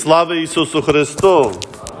Слава Ісусу Христу!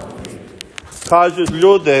 Кажуть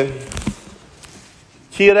люди,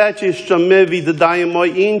 ті речі, що ми віддаємо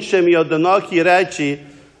іншим, і одинокі речі,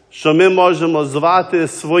 що ми можемо звати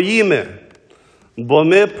своїми, бо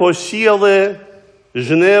ми посіяли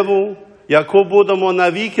жниву, яку будемо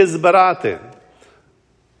навіки збирати.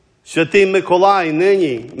 Святий Миколай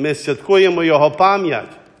нині, ми святкуємо його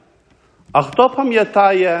пам'ять. А хто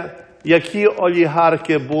пам'ятає, які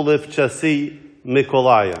олігархи були в часи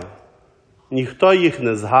Миколая? Ніхто їх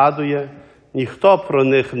не згадує, ніхто про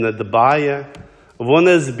них не дбає.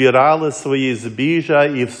 Вони збирали свої збіжжя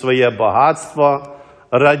і своє багатство,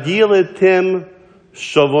 раділи тим,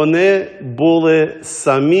 що вони були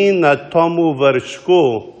самі на тому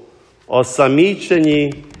вершку,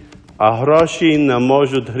 осамічені, а гроші не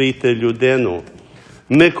можуть гріти людину.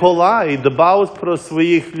 Миколай дбав про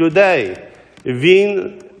своїх людей.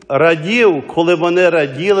 Він радів, коли вони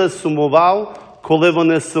раділи, сумував, коли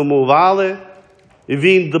вони сумували.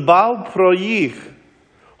 Він дбав про їх.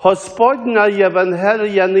 Господня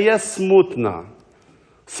Євангелія не є смутна.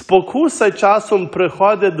 Спокуса часом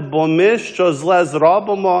приходить, бо ми що зле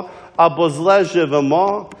зробимо або зле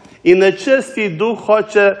живемо, і нечистий дух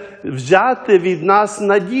хоче взяти від нас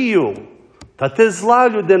надію. Та ти зла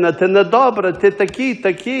людина, ти недобра, ти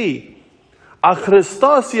такий. А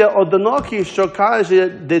Христос є одинокий, що каже: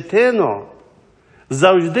 дитино,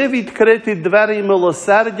 завжди відкриті двері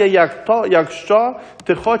милосердя, якщо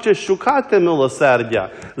ти хочеш шукати милосердя.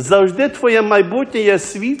 Завжди твоє майбутнє є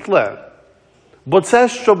світле. Бо це,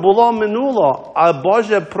 що було, минуло, а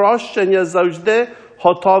Боже прощення завжди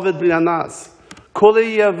готове для нас. Коли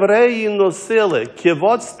євреї носили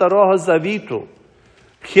кивот Старого Завіту,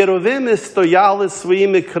 херовими стояли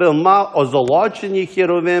своїми крилма, озолочені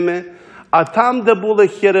херовими, а там, де були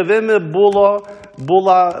херовими,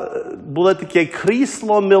 було таке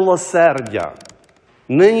крісло милосердя.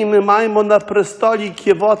 Нині ми маємо на престолі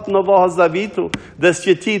кивот Нового Завіту, де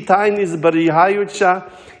святі тайни зберігаються,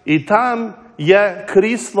 і там є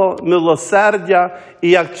крісло милосердя. І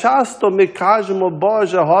як часто ми кажемо: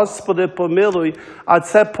 Боже, Господи, помилуй, а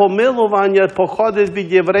це помилування походить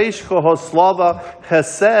від єврейського слова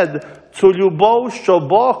 «хесед», цю любов, що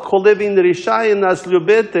Бог, коли Він рішає нас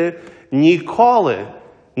любити, ніколи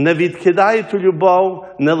не відкидає ту любов,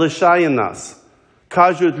 не лишає нас.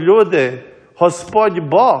 Кажуть люди, Господь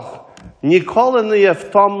Бог ніколи не є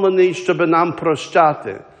втомлений, щоб нам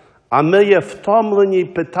прощати. А ми є втомлені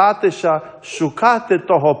питатися, шукати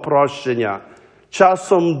того прощення.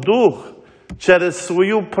 Часом дух через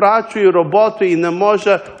свою працю і роботу і не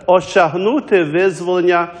може осягнути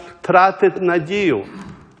визволення, тратить надію.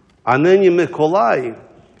 А нині Миколай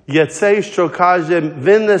є цей, що каже: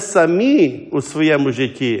 ви не самі у своєму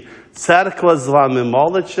житті. Церква з вами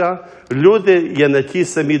молиться, люди є на тій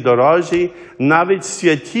самій дорожі, навіть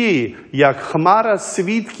святі, як хмара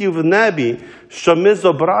свідків в небі, що ми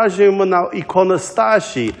зображуємо на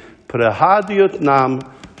іконостасі, пригадують нам,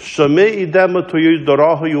 що ми йдемо тою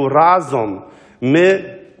дорогою разом. Ми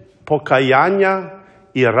покаяння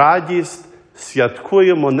і радість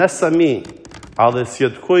святкуємо не самі, але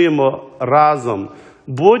святкуємо разом.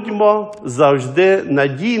 Будьмо завжди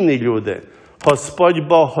надійні люди. Господь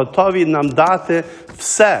Бог готовий нам дати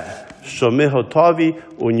все, що ми готові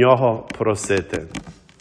у Нього просити.